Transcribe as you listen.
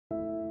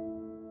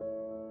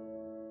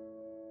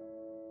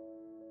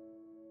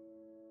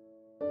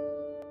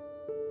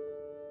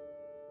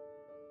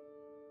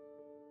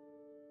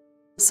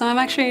So I'm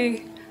actually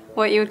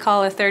what you would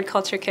call a third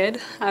culture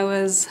kid. I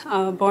was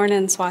born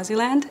in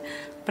Swaziland,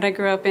 but I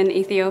grew up in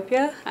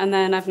Ethiopia, and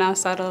then I've now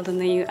settled in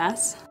the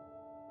US.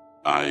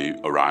 I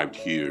arrived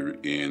here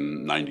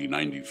in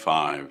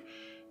 1995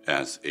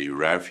 as a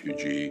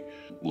refugee,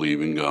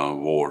 leaving a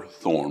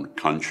war-torn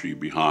country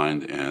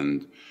behind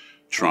and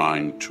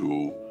trying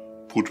to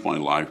put my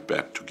life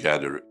back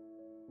together.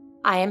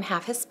 I am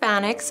half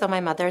Hispanic, so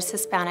my mother is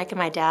Hispanic and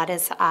my dad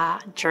is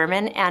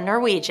German and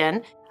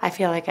Norwegian. I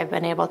feel like I've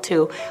been able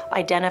to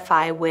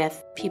identify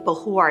with people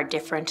who are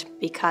different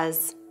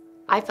because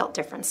I felt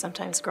different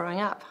sometimes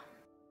growing up.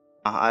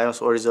 I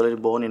was originally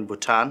born in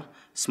Bhutan,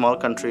 small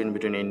country in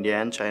between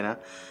India and China.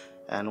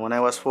 And when I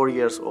was 4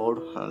 years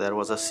old, there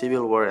was a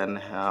civil war and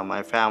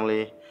my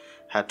family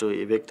had to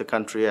evict the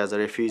country as a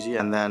refugee.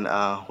 And then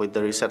with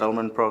the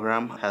resettlement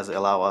program has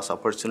allowed us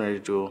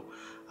opportunity to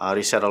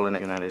resettle in the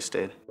United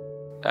States.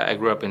 I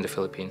grew up in the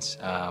Philippines.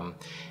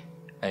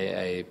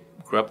 I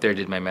grew up there,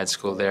 did my med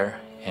school there,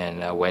 and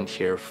went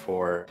here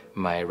for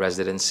my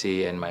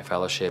residency and my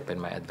fellowship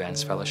and my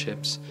advanced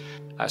fellowships.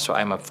 So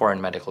I'm a foreign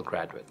medical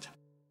graduate.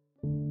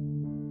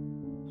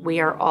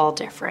 We are all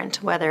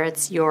different, whether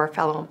it's your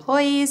fellow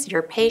employees,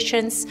 your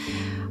patients,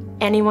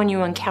 anyone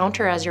you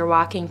encounter as you're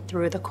walking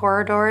through the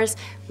corridors.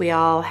 We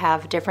all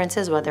have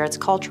differences, whether it's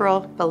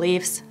cultural,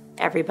 beliefs.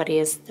 Everybody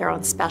is their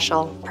own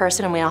special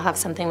person, and we all have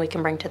something we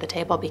can bring to the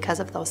table because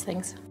of those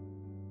things.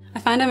 I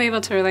find I'm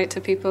able to relate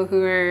to people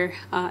who are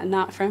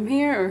not from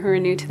here or who are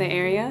new to the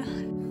area.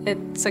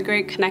 It's a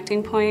great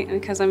connecting point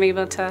because I'm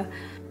able to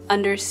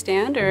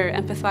understand or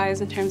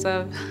empathize in terms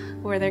of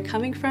where they're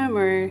coming from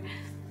or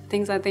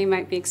things that they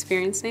might be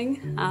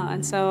experiencing.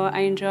 And so I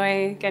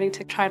enjoy getting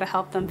to try to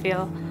help them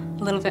feel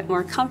a little bit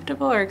more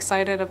comfortable or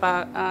excited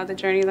about the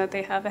journey that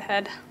they have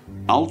ahead.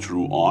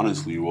 Altru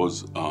honestly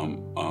was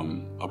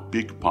a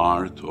big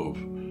part of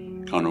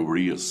kind of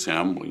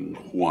reassembling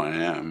who I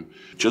am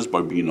just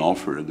by being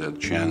offered that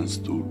chance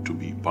to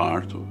be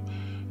part of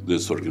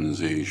this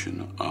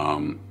organization.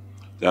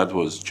 That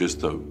was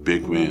just a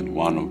big win,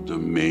 one of the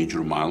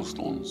major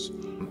milestones.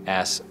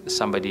 As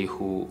somebody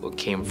who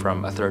came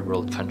from a third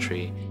world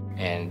country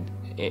and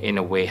in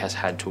a way has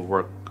had to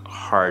work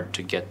hard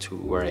to get to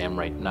where I am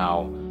right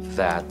now,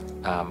 that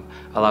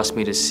allows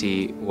me to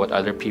see what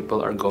other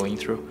people are going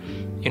through.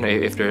 You know,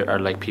 if there are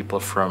like people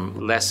from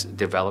less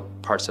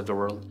developed parts of the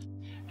world,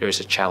 there is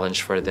a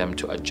challenge for them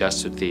to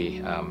adjust to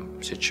the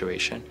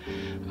situation.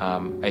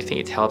 I think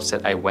it helps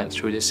that I went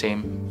through the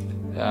same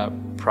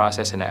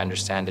process and I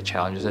understand the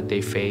challenges that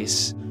they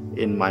face.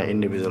 In my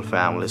individual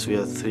families, we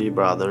have 3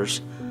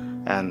 brothers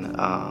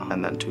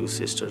and then 2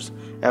 sisters.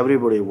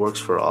 Everybody works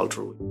for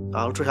Altru.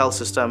 Altru Health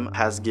System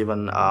has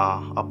given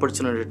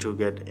opportunity to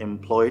get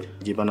employed,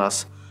 given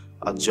us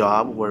a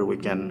job where we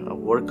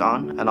can work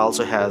on, and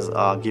also has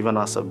given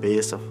us a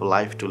base of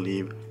life to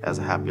live as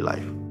a happy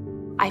life.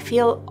 I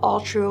feel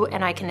Altru,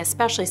 and I can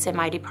especially say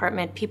my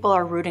department, people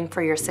are rooting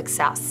for your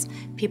success.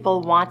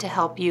 People want to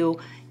help you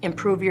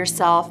improve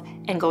yourself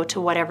and go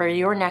to whatever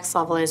your next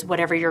level is,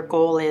 whatever your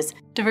goal is.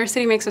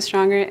 Diversity makes us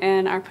stronger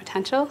in our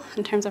potential,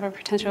 in terms of our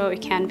potential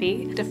it can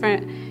be.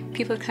 Different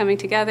people coming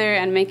together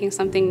and making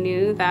something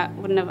new that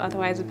wouldn't have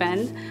otherwise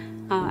been,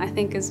 I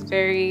think is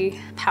very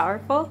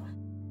powerful.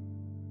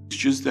 It's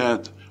just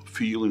that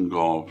feeling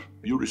of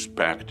you're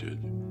respected,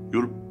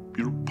 you're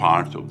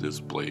part of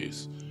this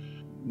place.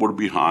 We're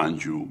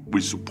behind you, we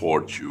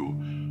support you,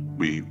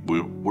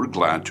 we're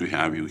glad to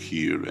have you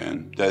here,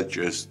 and that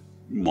just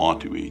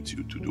motivates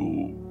you to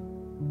do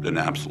the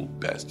absolute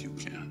best you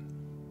can.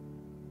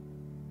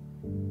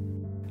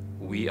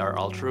 We are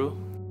Altru.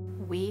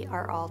 We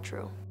are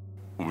Altru.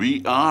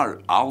 We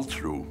are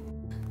Altru.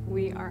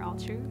 We are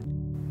Altru.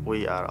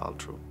 We are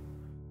Altru.